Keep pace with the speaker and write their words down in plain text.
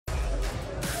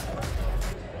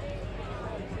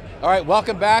All right,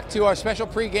 welcome back to our special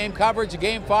pregame coverage of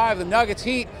Game 5, the Nuggets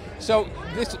Heat. So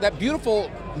that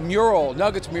beautiful mural,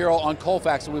 Nuggets mural on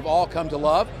Colfax that we've all come to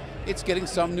love, it's getting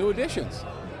some new additions.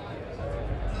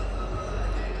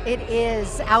 It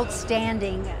is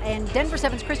outstanding, and Denver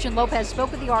 7's Christian Lopez spoke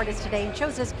with the artist today and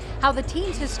shows us how the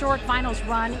team's historic finals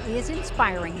run is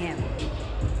inspiring him.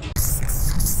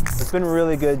 It's been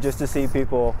really good just to see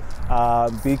people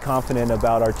be confident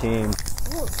about our team.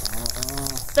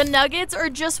 The Nuggets are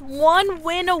just one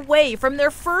win away from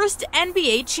their first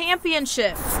NBA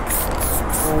championship.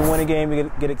 When we win a game, we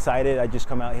get excited. I just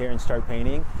come out here and start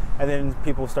painting, and then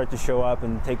people start to show up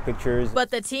and take pictures.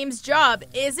 But the team's job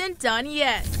isn't done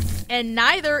yet, and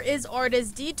neither is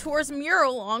artist Detour's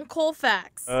mural on Colfax.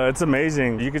 It's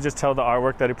amazing. You could just tell the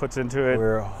artwork that he puts into it.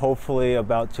 We're hopefully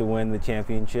about to win the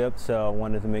championship, so I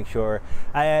wanted to make sure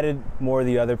I added more of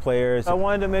the other players. I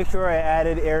wanted to make sure I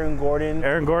added Aaron Gordon.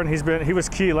 Aaron Gordon, he was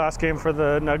key last game for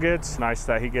the Nuggets. Nice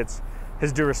that he gets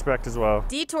his due respect as well.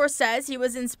 Detour says he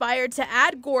was inspired to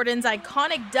add Gordon's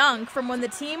iconic dunk from when the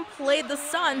team played the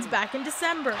Suns back in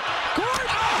December. Gordon!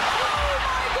 Oh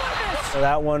my goodness! So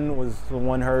that one was the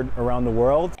one heard around the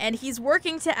world. And he's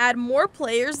working to add more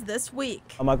players this week.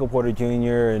 Michael Porter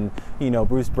Jr. and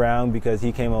Bruce Brown, because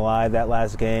he came alive that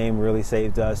last game, really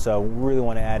saved us. So we really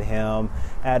want to add him,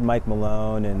 add Mike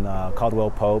Malone and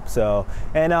Caldwell Pope,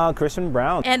 and Christian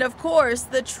Brown. And of course,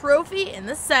 the trophy in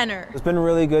the center. It's been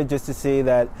really good just to see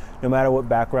that no matter what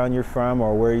background you're from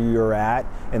or where you're at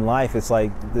in life, it's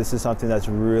like this is something that's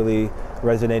really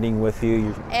resonating with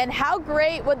you. And how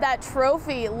great would that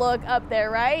trophy look up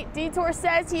there, right? Detour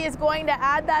says he is going to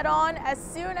add that on as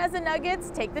soon as the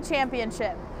Nuggets take the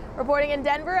championship. Reporting in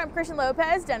Denver, I'm Christian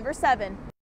Lopez, Denver 7.